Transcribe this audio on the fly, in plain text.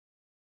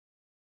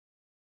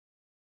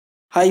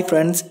Hi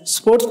friends,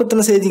 sports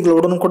பத்தின செய்திகளை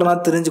உடனுக்குடனா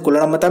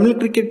தெரிஞ்சுக்கொள்ள நம்ம தமிழ்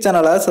கிரிக்கெட்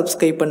சேனலை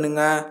சப்ஸ்கிரைப்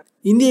பண்ணுங்க.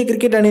 இந்திய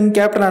கிரிக்கெட் அணியின்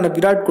கேப்டனான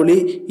விராட் கோலி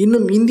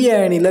இன்னும் இந்திய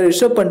அணியில்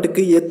ரிஷப்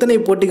பண்ட்டுக்கு எத்தனை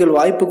போட்டிகள்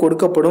வாய்ப்பு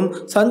கொடுக்கப்படும்,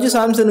 சஞ்சு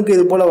சாம்சனுக்கு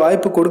இது போல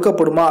வாய்ப்பு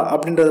கொடுக்கப்படுமா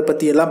அப்படின்றத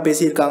பத்தி எல்லாம்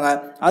பேசியிருக்காங்க.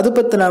 அது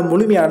பத்தின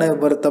முழுமையான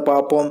விவரத்தை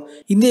பார்ப்போம்.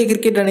 இந்திய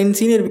கிரிக்கெட் அணியின்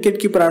சீனியர்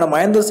விக்கெட் கீப்பரான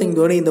மகேந்திர சிங்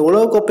தோனி இந்த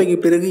உலகக்கோப்பைக்கு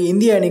பிறகு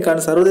இந்திய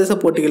அணிக்கான சர்வதேச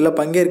போட்டிகளில்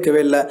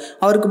பங்கேற்கவே இல்லை.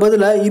 அவருக்கு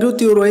பதிலாக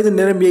 21 வயது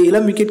நிரம்பிய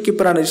இளம் விக்கெட்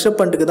கீப்பரான ரிஷப்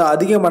பண்ட்டுக்கு தான்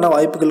அதிகமான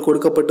வாய்ப்புகள்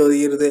கொடுக்கப்பட்டு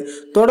வருகிறது.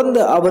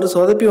 தொடர்ந்து அவர்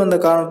சொதப்பி வந்த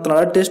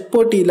காரணத்தினால டெஸ்ட்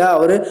போட்டியில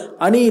அவர்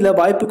அணியில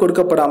வாய்ப்பு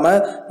கொடுக்கப்படாம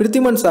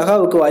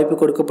சாகாவுக்கு வாய்ப்பு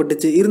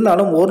கொடுக்கப்பட்டுச்சு.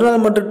 இருந்தாலும் ஒரு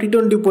நாள் மற்றும்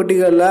T20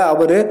 போட்டிகளில்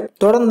அவர்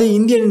தொடர்ந்து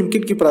இந்திய அணியின்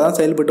விக்கெட் கீப்பராக தான்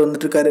செயல்பட்டு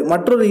வந்துட்டு இருக்காரு.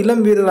 மற்றொரு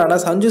இளம் வீரரான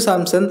சஞ்சு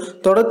சாம்சன்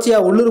தொடர்ச்சியா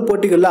உள்ளூர்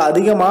போட்டிகளில்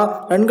அதிகமா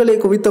ரன்களை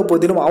குவித்த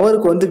போதிலும்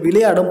அவருக்கு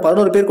விளையாடும்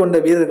 11 பேர் கொண்ட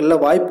வீரர்களில்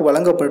வாய்ப்பு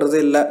வழங்கப்படுறது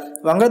இல்லை.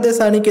 வங்கதேச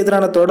அணிக்கு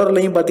எதிரான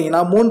தொடர்லையும்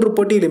பார்த்தீங்கன்னா 3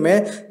 போட்டியிலுமே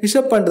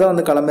ரிஷப் பண்ட்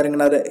தான்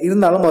களமிறங்கினார்.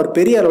 இருந்தாலும் அவர்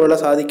பெரிய அளவில்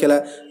சாதிக்கல.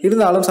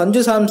 இருந்தாலும்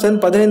சஞ்சு சாம்சன்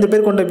 15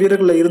 பேர் கொண்ட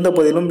வீரர்கள் இருந்த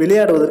போதிலும்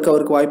விளையாடுவதற்கு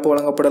அவருக்கு வாய்ப்பு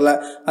வழங்கப்படலை.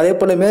 அதே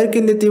போல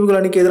மேற்கிந்திய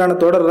தீவுகள் அணிக்கு எதிரான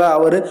தொடர்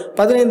அவர்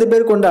 15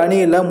 பேர் கொண்ட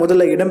அணியில்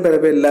முதல்ல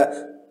இடம்பெறவே இல்லை.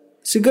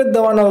 ஷிகர்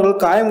தவான்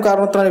அவர்கள் காயம்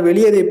காரணத்தினால்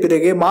வெளியேறிய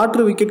பிறகு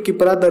மாற்று விக்கெட்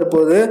கீப்பரா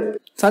தற்போது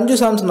சஞ்சு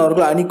சாம்சன்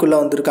அவர்கள் அணிக்குள்ள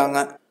வந்திருக்காங்க.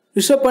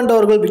 ரிஷப் பண்ட்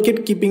அவர்கள் விக்கெட்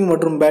கீப்பிங்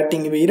மற்றும்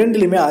பேட்டிங் இவை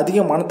இரண்டிலுமே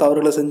அதிகமான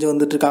தவறுகளை செஞ்சு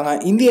வந்துட்டு இருக்காங்க.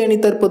 இந்திய அணி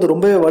தற்போது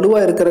ரொம்பவே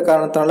வலுவாக இருக்கிற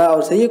காரணத்தினால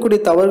அவர் செய்யக்கூடிய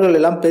தவறுகள்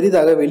எல்லாம்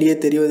பெரிதாக வெளியே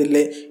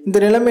தெரிவதில்லை. இந்த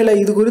நிலைமையில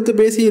இது குறித்து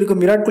பேசி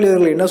இருக்கும் விராட் கோலி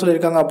அவர்கள் என்ன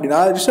சொல்லியிருக்காங்க அப்படின்னா,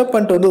 ரிஷப்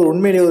பண்ட் ஒரு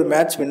உண்மையிலேயே ஒரு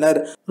மேட்ச் வின்னர்.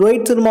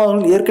 ரோஹித் சர்மா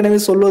அவர்கள் ஏற்கனவே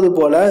சொல்வது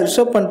போல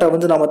ரிஷப்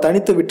பண்ட்டை நம்ம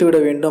தனித்து விட்டுவிட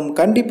வேண்டும்.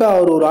 கண்டிப்பா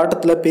அவர் ஒரு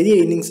ஆட்டத்துல பெரிய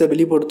இன்னிங்ஸை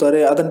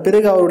வெளிப்படுத்துவாரு. அதன்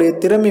பிறகு அவருடைய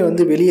திறமை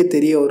வெளியே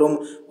தெரிய வரும்.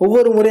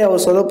 ஒவ்வொரு முறை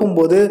அவர் சொதப்பும்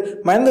போது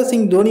மகேந்திர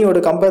சிங் தோனியோட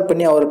கம்பேர்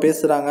பண்ணி அவர்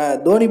பேசுறாங்க.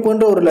 தோனி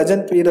போன்ற ஒரு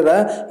லெஜண்ட் வீரரை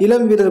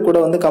இளம் வீரர் கூட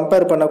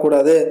கம்பேர்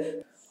பண்ணக்கூடாது.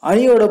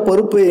 அணியோட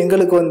பொறுப்பு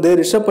எங்களுக்கு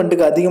ரிஷப்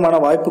பண்ட்டுக்கு அதிகமான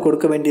வாய்ப்பு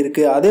கொடுக்க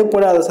வேண்டியிருக்கு. அதே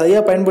போல அதை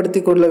சரியா பயன்படுத்தி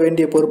கொள்ள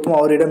வேண்டிய பொறுப்பும்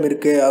அவரிடம்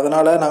இருக்கு.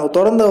 அதனால நாங்கள்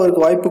தொடர்ந்து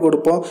அவருக்கு வாய்ப்பு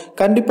கொடுப்போம்.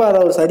 கண்டிப்பா அதை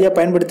அவர் சரியா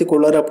பயன்படுத்தி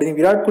கொள்வார் அப்படின்னு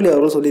விராட் கோலி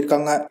அவர்கள்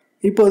சொல்லியிருக்காங்க.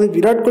 இப்போது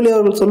விராட் கோலி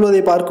அவர்கள்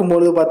சொல்வதை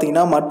பார்க்கும்போது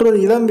பார்த்தீங்கன்னா மற்றொரு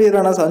இளம்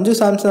வீரரான சஞ்சு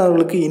சாம்சன்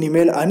அவர்களுக்கு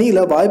இனிமேல்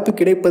அணியில வாய்ப்பு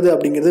கிடைப்பது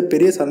அப்படிங்கிறது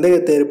பெரிய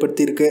சந்தேகத்தை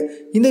ஏற்படுத்தி இருக்கு.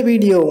 இந்த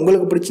வீடியோ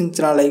உங்களுக்கு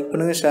பிடிச்சிருந்துச்சுன்னா லைக்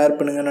பண்ணுங்க, ஷேர்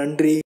பண்ணுங்க.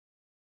 நன்றி.